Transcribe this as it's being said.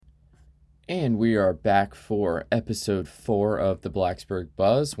And we are back for episode 4 of the Blacksburg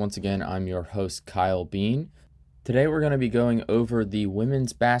Buzz. Once again, I'm your host, Kyle Bean. Today we're going to be going over the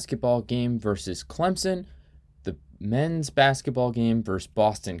women's basketball game versus Clemson, the men's basketball game versus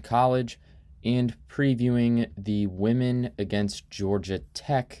Boston College, and previewing the women against Georgia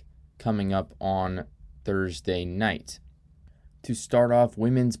Tech coming up on Thursday night. To start off,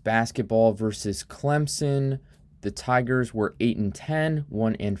 women's basketball versus Clemson. The Tigers were 8-10,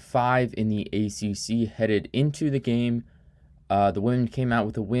 1-5 in the ACC headed into the game. The women came out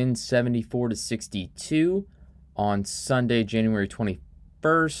with a win 74-62 on Sunday, January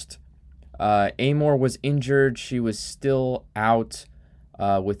 21st. Amor was injured. She was still out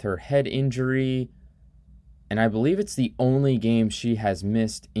with her head injury. And I believe it's the only game she has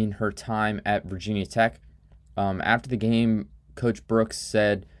missed in her time at Virginia Tech. After the game, Coach Brooks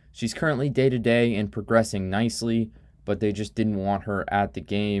said she's currently day-to-day and progressing nicely, but they just didn't want her at the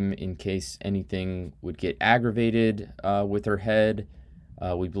game in case anything would get aggravated with her head.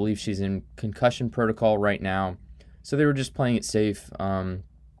 We believe she's in concussion protocol right now, so they were just playing it safe.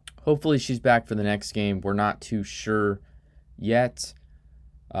 Hopefully she's back for the next game. We're not too sure yet,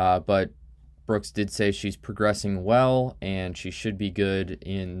 but Brooks did say she's progressing well, and she should be good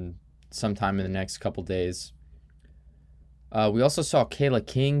in sometime in the next couple days. We also saw Kayla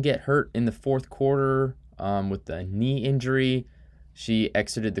King get hurt in the fourth quarter with a knee injury. She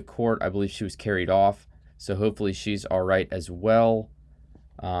exited the court. I believe she was carried off, so hopefully she's all right as well.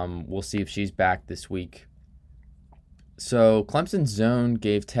 We'll see if she's back this week. So Clemson's zone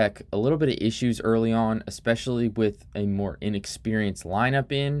gave Tech a little bit of issues early on, especially with a more inexperienced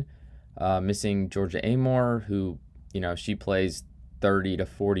lineup missing Georgia Amor, who, she plays 30 to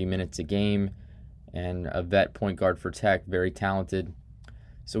 40 minutes a game, and a vet point guard for Tech, very talented.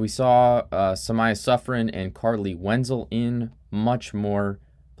 So we saw Samaya Suffren and Carly Wenzel in much more,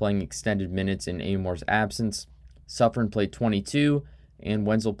 playing extended minutes in Amor's absence. Suffren played 22, and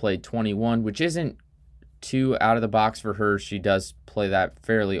Wenzel played 21, which isn't too out of the box for her. She does play that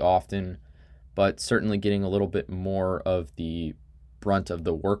fairly often, but certainly getting a little bit more of the brunt of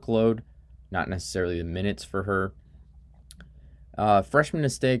the workload, not necessarily the minutes for her. Freshman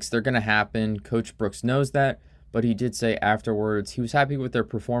mistakes, they're going to happen. Coach Brooks knows that, but he did say afterwards he was happy with their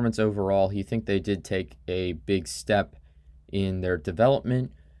performance overall. He think they did take a big step in their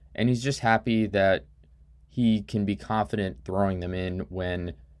development, and he's just happy that he can be confident throwing them in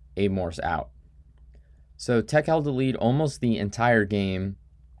when Amor's out. So Tech held the lead almost the entire game.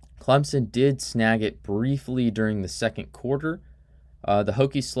 Clemson did snag it briefly during the second quarter. The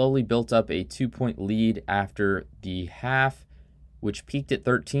Hokies slowly built up a 2-point lead after the half, which peaked at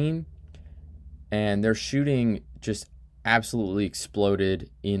 13, and their shooting just absolutely exploded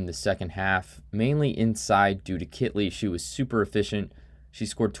in the second half, mainly inside due to Kitley. She was super efficient. She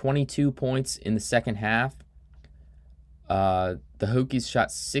scored 22 points in the second half. The Hokies shot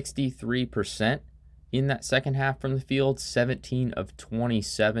 63% in that second half from the field, 17 of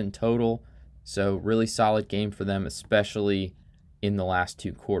 27 total, so really solid game for them, especially in the last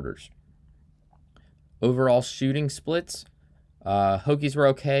two quarters. Overall shooting splits, Hokies were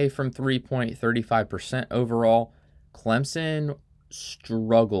okay from 3-point, 35% overall. Clemson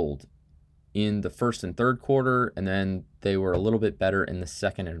struggled in the first and third quarter, and then they were a little bit better in the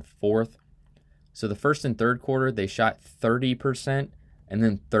second and fourth. So the first and third quarter, they shot 30% and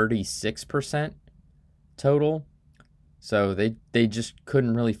then 36% total. So they just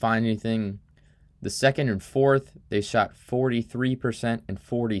couldn't really find anything. The second and fourth, they shot 43% and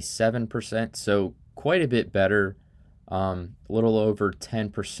 47%, so quite a bit better. A little over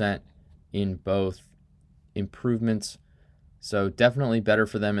 10% in both improvements. So definitely better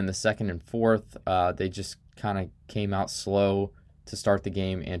for them in the second and fourth. They just kind of came out slow to start the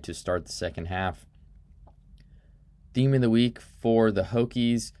game and to start the second half. Theme of the week for the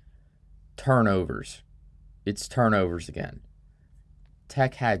Hokies, turnovers. It's turnovers again.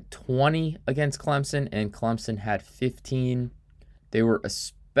 Tech had 20 against Clemson, and Clemson had 15. They were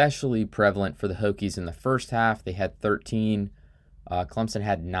especially prevalent for the Hokies in the first half. They had 13. Clemson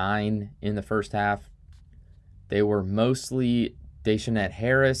had 9 in the first half. They were mostly Deshaunette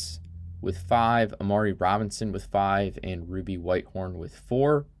Harris with 5, Amari Robinson with 5, and Ruby Whitehorn with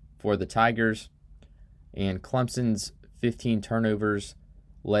 4 for the Tigers. And Clemson's 15 turnovers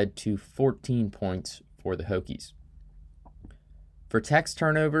led to 14 points for the Hokies. For Tech's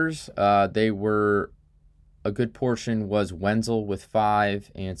turnovers, they were a good portion was Wenzel with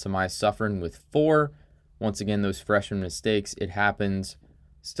 5 and Samaya Suffren with 4. Once again, those freshman mistakes, it happens.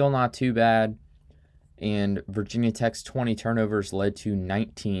 Still not too bad. And Virginia Tech's 20 turnovers led to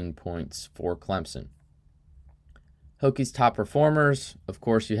 19 points for Clemson. Hokies top performers, of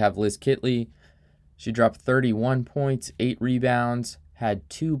course, you have Liz Kitley. She dropped 31 points, 8 rebounds, had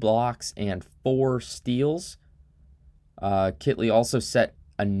 2 blocks, and 4 steals. Kitley also set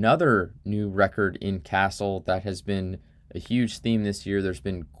another new record in Castle that has been a huge theme this year. There's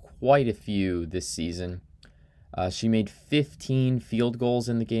been quite a few this season. She made 15 field goals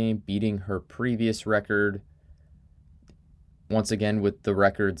in the game, beating her previous record. Once again, with the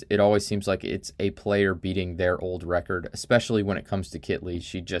records, it always seems like it's a player beating their old record, especially when it comes to Kitley.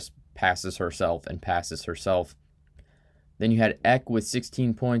 She just passes herself and passes herself. Then you had Eck with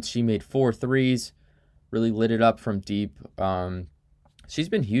 16 points. She made 4 threes, really lit it up from deep. She's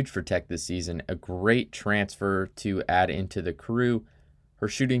been huge for Tech this season, a great transfer to add into the crew. Her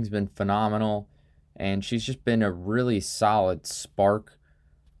shooting's been phenomenal, and she's just been a really solid spark,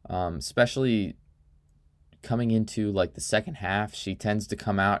 especially coming into like the second half. She tends to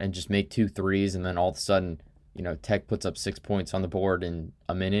come out and just make 2 threes, and then all of a sudden, Tech puts up 6 points on the board in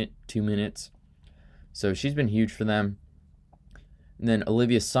a minute, 2 minutes. So she's been huge for them. And then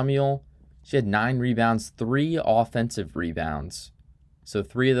Olivia Summiel, she had 9 rebounds, 3 offensive rebounds. So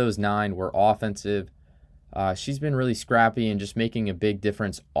 3 of those 9 were offensive. She's been really scrappy and just making a big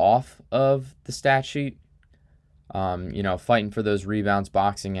difference off of the stat sheet. Fighting for those rebounds,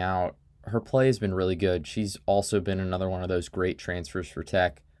 boxing out. Her play has been really good. She's also been another one of those great transfers for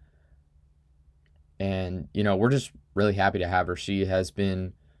Tech. And, we're just really happy to have her. She's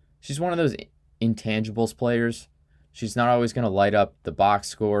one of those intangibles players. She's not always going to light up the box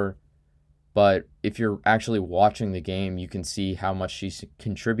score, but if you're actually watching the game, you can see how much she's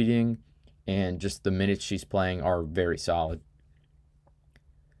contributing, and just the minutes she's playing are very solid.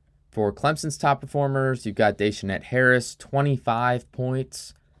 For Clemson's top performers, you've got Daishanette Harris, 25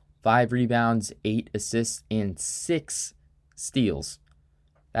 points, 5 rebounds, 8 assists, and 6 steals.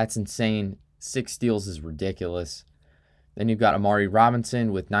 That's insane. 6 steals is ridiculous. Then you've got Amari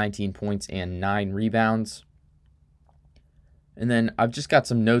Robinson with 19 points and 9 rebounds. And then I've just got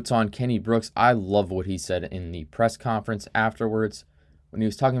some notes on Kenny Brooks. I love what he said in the press conference afterwards when he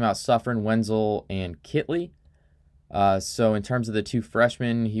was talking about Suffren, Wenzel, and Kitley. So in terms of the 2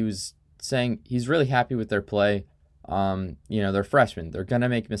 freshmen, he was saying he's really happy with their play. They're freshmen. They're going to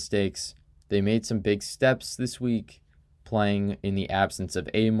make mistakes. They made some big steps this week playing in the absence of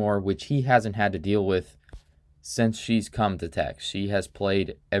Amore, which he hasn't had to deal with since she's come to Tech. She has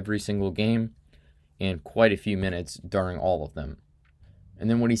played every single game and quite a few minutes during all of them. And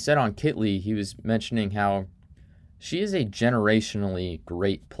then what he said on Kitley, he was mentioning how she is a generationally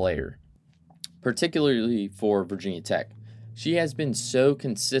great player, particularly for Virginia Tech. She has been so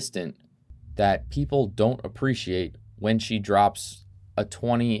consistent that people don't appreciate when she drops a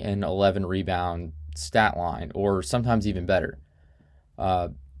 20 and 11 rebound stat line, or sometimes even better.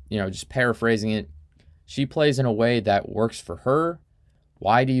 Just paraphrasing it, she plays in a way that works for her.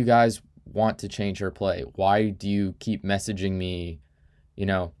 Why do you guys want to change her play? Why do you keep messaging me,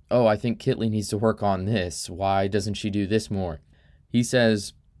 I think Kitley needs to work on this. Why doesn't she do this more? He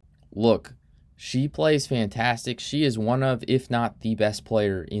says, look, she plays fantastic. She is one of, if not the best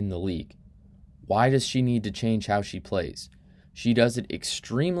player in the league. Why does she need to change how she plays? She does it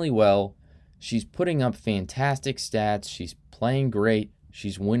extremely well. She's putting up fantastic stats. She's playing great.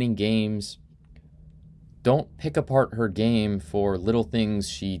 She's winning games. Don't pick apart her game for little things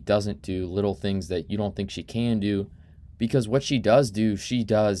she doesn't do, little things that you don't think she can do, because what she does do, she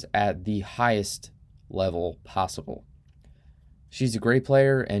does at the highest level possible. She's a great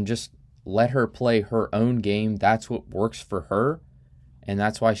player, and just let her play her own game. That's what works for her, and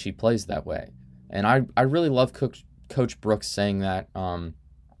that's why she plays that way. And I really love Coach Brooks saying that.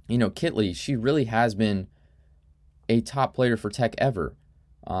 Kitley, she really has been a top player for Tech ever.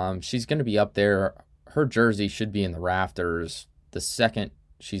 She's going to be up there. Her jersey should be in the rafters the second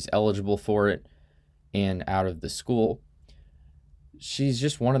she's eligible for it and out of the school. She's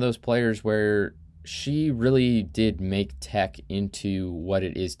just one of those players where she really did make Tech into what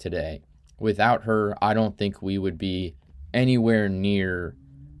it is today. Without her, I don't think we would be anywhere near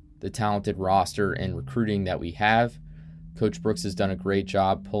the talented roster and recruiting that we have. Coach Brooks has done a great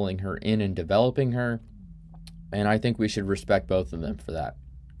job pulling her in and developing her, and I think we should respect both of them for that.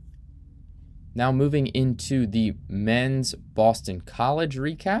 Now moving into the men's Boston College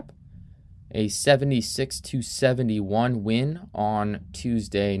recap, a 76-71 win on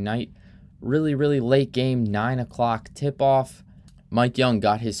Tuesday night. Really, really late game, 9 o'clock tip-off. Mike Young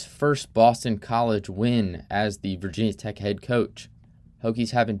got his first Boston College win as the Virginia Tech head coach.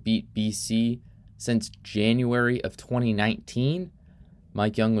 Hokies haven't beat BC since January of 2019.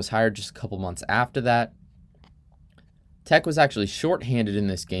 Mike Young was hired just a couple months after that. Tech was actually shorthanded in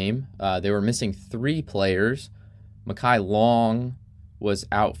this game. They were missing 3 players. Mekhi Long was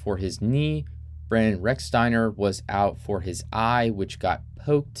out for his knee. Brandon Rechsteiner was out for his eye, which got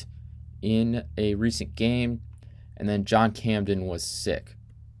poked in a recent game. And then John Camden was sick.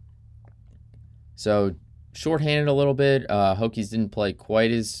 So shorthanded a little bit. Hokies didn't play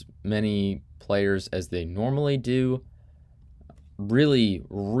quite as many players as they normally do. Really,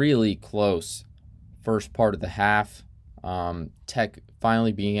 really close first part of the half. Tech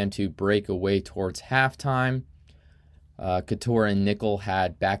finally began to break away towards halftime. Couture and Nickel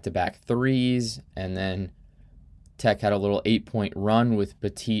had back-to-back threes, and then Tech had a little 8-point run with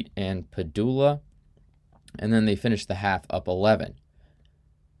Petit and Padula, and then they finished the half up 11.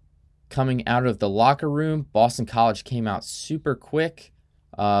 Coming out of the locker room, Boston College came out super quick.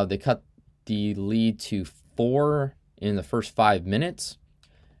 They cut the lead to 4 in the first 5 minutes,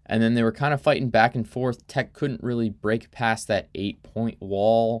 and then they were kind of fighting back and forth. Tech couldn't really break past that 8-point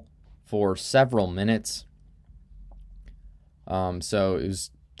wall for several minutes. So it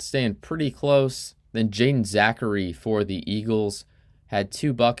was staying pretty close. Then Jaden Zachary for the Eagles had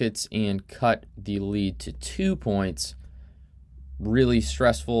 2 buckets and cut the lead to 2 points. Really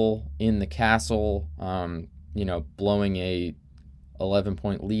stressful in the castle, blowing a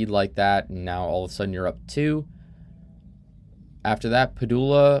 11-point lead like that, and now all of a sudden you're up 2. After that,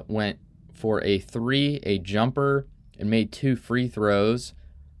 Padula went for a 3, a jumper, and made 2 free throws.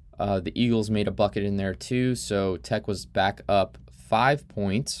 The Eagles made a bucket in there too, so Tech was back up 5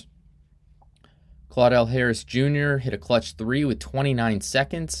 points. Claudell Harris Jr. hit a clutch 3 with 29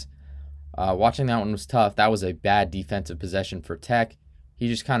 seconds. Watching that one was tough. That was a bad defensive possession for Tech. He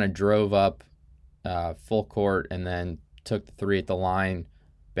just kind of drove up full court and then took the 3 at the line,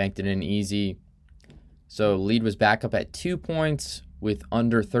 banked it in easy. So lead was back up at 2 points with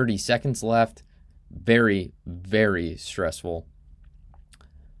under 30 seconds left. Very, very stressful.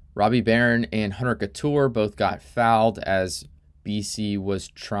 Robbie Barron and Hunter Couture both got fouled as BC was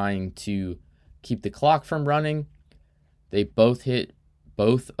trying to keep the clock from running. They both hit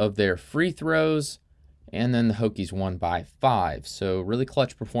both of their free throws, and then the Hokies won by 5. So really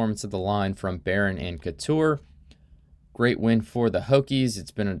clutch performance at the line from Barron and Couture. Great win for the Hokies.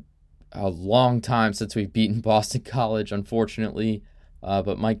 It's been a long time since we've beaten Boston College, unfortunately,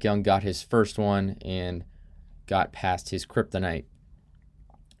 but Mike Young got his first one and got past his kryptonite.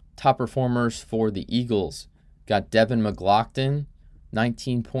 Top performers for the Eagles got Devin McLaughlin,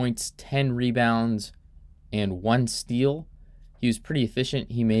 19 points, 10 rebounds, and 1 steal. He was pretty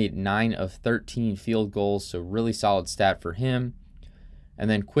efficient. He made 9 of 13 field goals, so really solid stat for him. And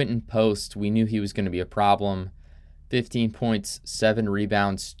then Quentin Post, we knew he was going to be a problem. 15 points, 7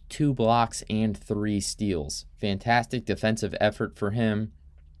 rebounds, 2 blocks, and 3 steals. Fantastic defensive effort for him.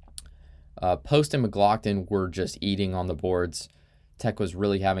 Post and McLaughlin were just eating on the boards. Tech was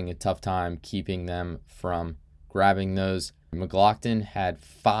really having a tough time keeping them from grabbing those. McLaughlin had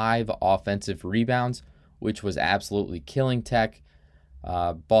 5 offensive rebounds, which was absolutely killing Tech.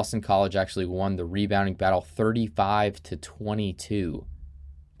 Boston College actually won the rebounding battle 35-22.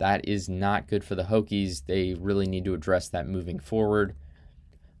 That is not good for the Hokies. They really need to address that moving forward.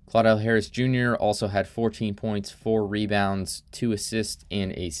 Claudell Harris Jr. also had 14 points, 4 rebounds, 2 assists,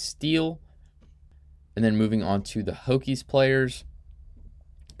 and a steal. And then moving on to the Hokies players.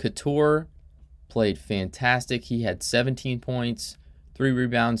 Couture played fantastic. He had 17 points, 3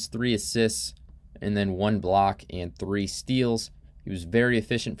 rebounds, 3 assists, and then 1 block and 3 steals. He was very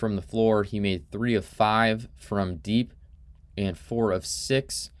efficient from the floor. He made 3 of 5 from deep and 4 of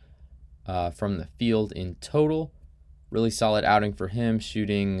 6 from the field in total. Really solid outing for him,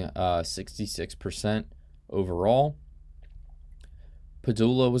 shooting 66% overall.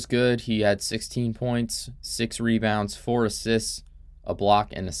 Padula was good. He had 16 points, 6 rebounds, 4 assists, a block,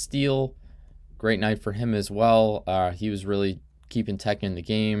 and a steal. Great night for him as well. He was really keeping Tech in the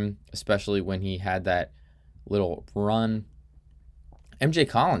game, especially when he had that little run. MJ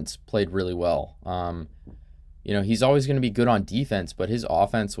Collins played really well. He's always going to be good on defense, but his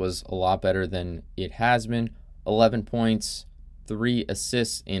offense was a lot better than it has been. 11 points, 3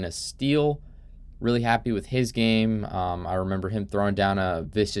 assists, and a steal. Really happy with his game. I remember him throwing down a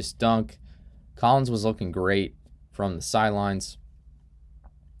vicious dunk. Collins was looking great from the sidelines.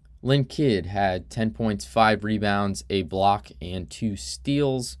 Lynn Kidd had 10 points, 5 rebounds, a block, and 2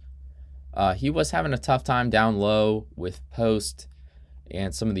 steals. He was having a tough time down low with Post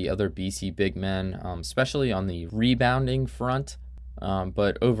and some of the other BC big men, especially on the rebounding front.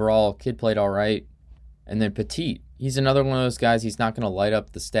 But overall, Kidd played all right. And then Petit, he's another one of those guys. He's not going to light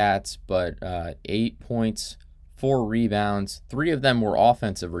up the stats, but 8 points, 4 rebounds. 3 of them were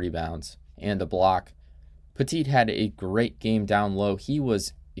offensive rebounds and a block. Petit had a great game down low. He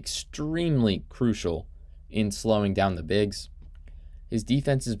was extremely crucial in slowing down the bigs. His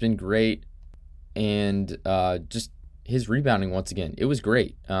defense has been great, and just his rebounding, once again, it was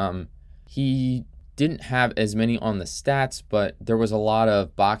great. He didn't have as many on the stats, but there was a lot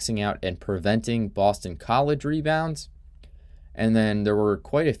of boxing out and preventing Boston College rebounds. And then there were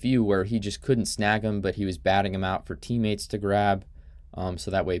quite a few where he just couldn't snag them, but he was batting them out for teammates to grab.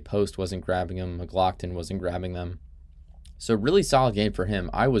 So that way Post wasn't grabbing them, McLaughlin wasn't grabbing them. So really solid game for him.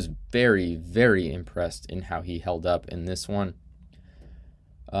 I was very, very impressed in how he held up in this one.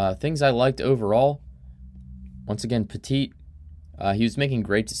 Things I liked overall, once again, Petit. He was making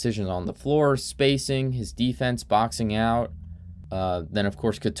great decisions on the floor, spacing, his defense, boxing out. Then, of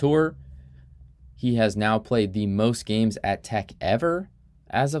course, Couture. He has now played the most games at Tech ever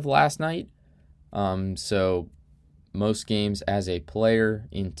as of last night. So most games as a player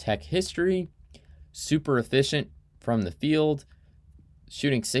in Tech history. Super efficient from the field,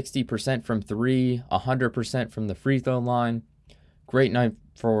 shooting 60% from three, 100% from the free throw line. Great night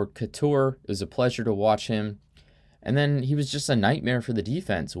for Couture. It was a pleasure to watch him. And then he was just a nightmare for the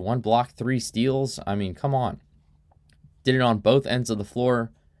defense. 1 block, 3 steals. I mean, come on. Did it on both ends of the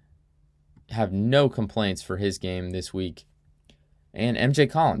floor. Have no complaints for his game this week. And MJ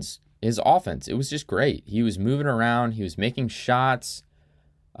Collins, his offense, it was just great. He was moving around. He was making shots.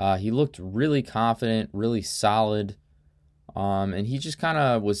 He looked really confident, really solid. And he just kind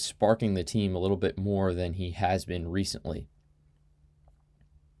of was sparking the team a little bit more than he has been recently.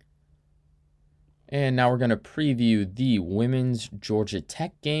 And now we're going to preview the women's Georgia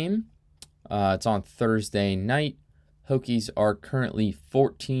Tech game. It's on Thursday night. Hokies are currently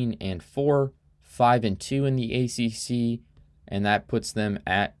 14-4, 5-2 in the ACC, and that puts them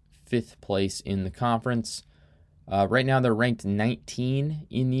at 5th place in the conference. Right now they're ranked 19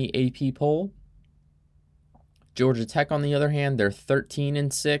 in the AP poll. Georgia Tech, on the other hand, they're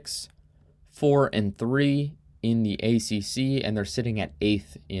 13-6, 4-3 in the ACC, and they're sitting at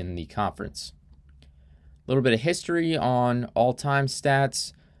 8th in the conference. A little bit of history on all-time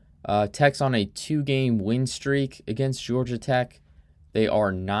stats. Tech's on a 2-game win streak against Georgia Tech. They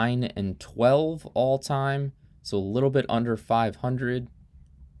are 9-12 all-time, so a little bit under 500.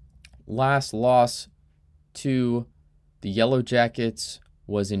 Last loss to the Yellow Jackets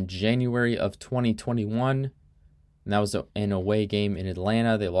was in January of 2021, and that was an away game in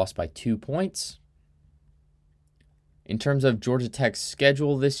Atlanta. They lost by 2 points. In terms of Georgia Tech's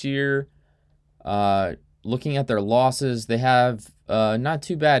schedule this year, looking at their losses, they have not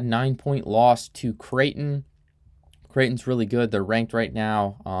too bad 9-point loss to Creighton. Creighton's really good. They're ranked right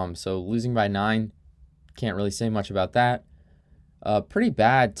now, so losing by 9, can't really say much about that. Pretty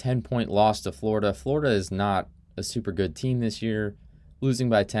bad 10-point loss to Florida. Florida is not a super good team this year. Losing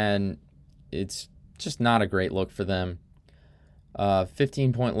by 10, it's just not a great look for them.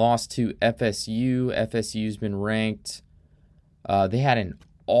 15-point loss to FSU. FSU's been ranked. They had an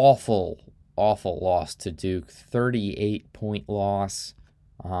awful loss to Duke. 38-point loss.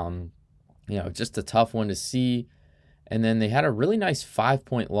 Just a tough one to see. And then they had a really nice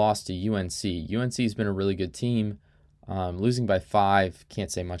 5-point loss to UNC. UNC's been a really good team. Losing by 5,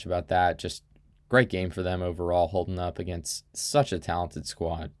 can't say much about that. Just great game for them overall, holding up against such a talented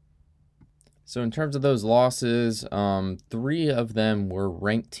squad. So in terms of those losses, 3 of them were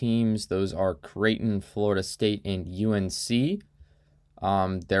ranked teams. Those are Creighton, Florida State, and UNC.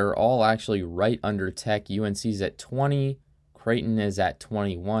 They're all actually right under Tech. UNC's at 20, Creighton is at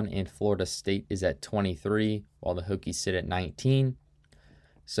 21, and Florida State is at 23, while the Hokies sit at 19.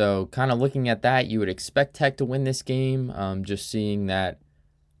 So kind of looking at that, you would expect Tech to win this game, just seeing that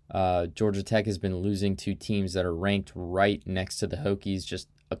Georgia Tech has been losing to teams that are ranked right next to the Hokies, just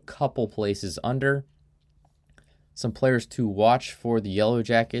a couple places under. Some players to watch for the Yellow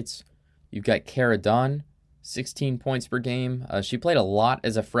Jackets. You've got Cara Dunn, 16 points per game. She played a lot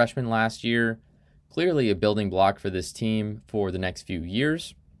as a freshman last year. Clearly a building block for this team for the next few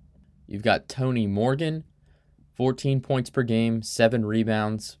years. You've got Tony Morgan, 14 points per game, 7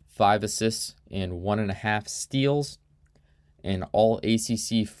 rebounds, 5 assists, and 1.5 steals. An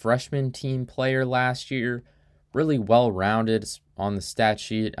all-ACC freshman team player last year. Really well-rounded on the stat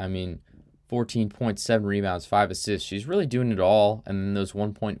sheet. 14 points, 7 rebounds, 5 assists. She's really doing it all. And then those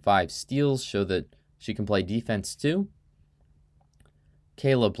 1.5 steals show that she can play defense too.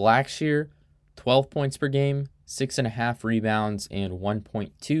 Kayla Blackshear, 12 points per game, 6.5 rebounds, and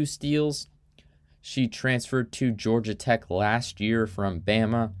 1.2 steals. She transferred to Georgia Tech last year from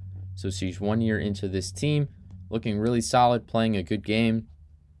Bama, so she's 1 year into this team, looking really solid, playing a good game.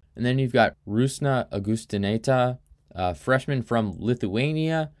 And then you've got Rusna Augustineta, a freshman from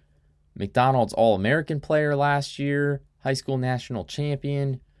Lithuania, McDonald's All-American player last year, high school national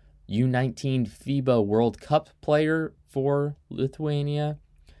champion, U19 FIBA World Cup player for Lithuania.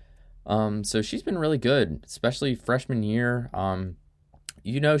 So she's been really good, especially freshman year.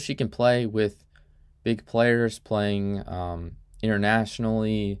 She can play with big players playing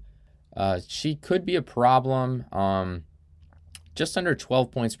internationally. She could be a problem. Just under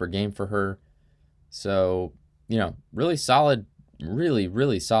 12 points per game for her. So, really solid,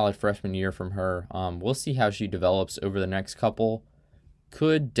 really solid freshman year from her. We'll see how she develops over the next couple.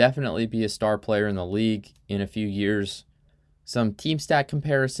 Could definitely be a star player in the league in a few years. Some team stat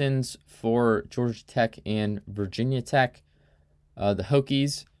comparisons for Georgia Tech and Virginia Tech. The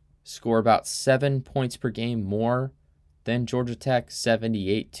Hokies score about 7 points per game more than Georgia Tech,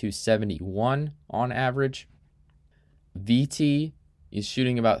 78 to 71 on average. VT is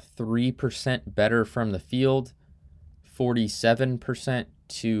shooting about 3% better from the field, 47%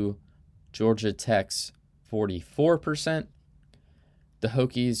 to Georgia Tech's 44%. The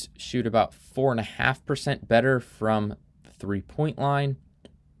Hokies shoot about 4.5% better from the three-point line,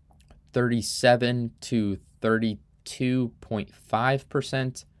 37 to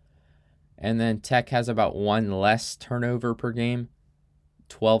 32.5%. And then Tech has about one less turnover per game,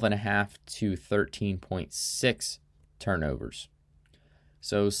 12.5 to 13.6 turnovers.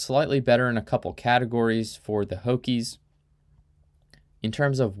 So slightly better in a couple categories for the Hokies. In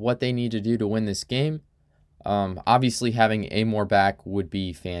terms of what they need to do to win this game, obviously having Amore back would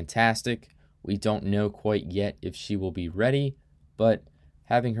be fantastic. We don't know quite yet if she will be ready, but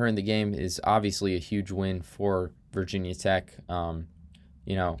having her in the game is obviously a huge win for Virginia Tech.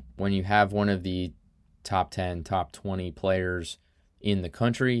 When you have one of the top 10, top 20 players in the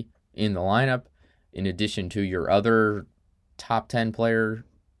country in the lineup, in addition to your other top 10 player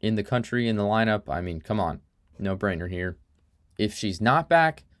in the country in the lineup, I mean, come on, no brainer here. If she's not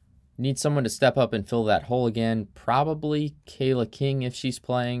back, need someone to step up and fill that hole again. Probably Kayla King if she's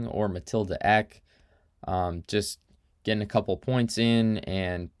playing, or Matilda Eck. Just getting a couple points in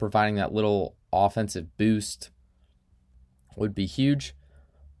and providing that little offensive boost would be huge.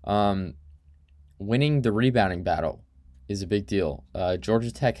 Winning the rebounding battle is a big deal.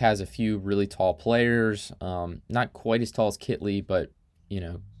 Georgia Tech has a few really tall players, not quite as tall as Kitley, but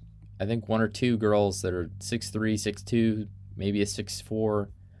I think one or two girls that are 6'3", 6'2", maybe a 6'4".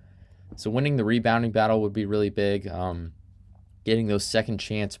 So winning the rebounding battle would be really big. Getting those second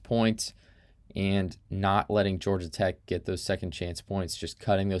chance points and not letting Georgia Tech get those second chance points, just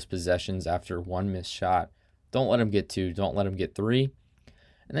cutting those possessions after one missed shot. Don't let them get two, don't let them get three.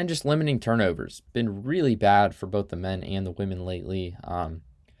 And then just limiting turnovers. Been really bad for both the men and the women lately.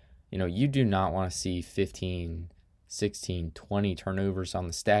 You do not want to see 15, 16, 20 turnovers on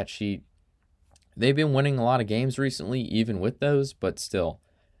the stat sheet. They've been winning a lot of games recently, even with those, but still,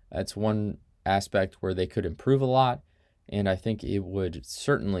 that's one aspect where they could improve a lot, and I think it would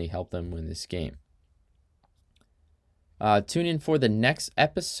certainly help them win this game. Tune in for the next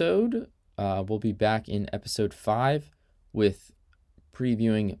episode. We'll be back in episode 5 with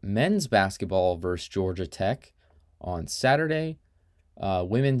previewing men's basketball versus Georgia Tech on Saturday,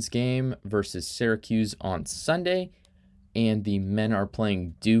 women's game versus Syracuse on Sunday, and the men are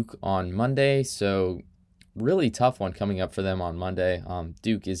playing Duke on Monday, so really tough one coming up for them on Monday.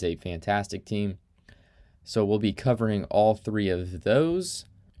 Duke is a fantastic team, so we'll be covering all three of those.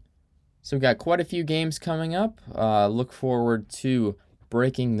 So we've got quite a few games coming up. Look forward to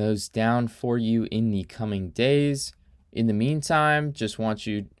breaking those down for you in the coming days. In the meantime, just want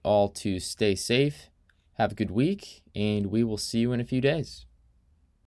you all to stay safe, have a good week, and we will see you in a few days.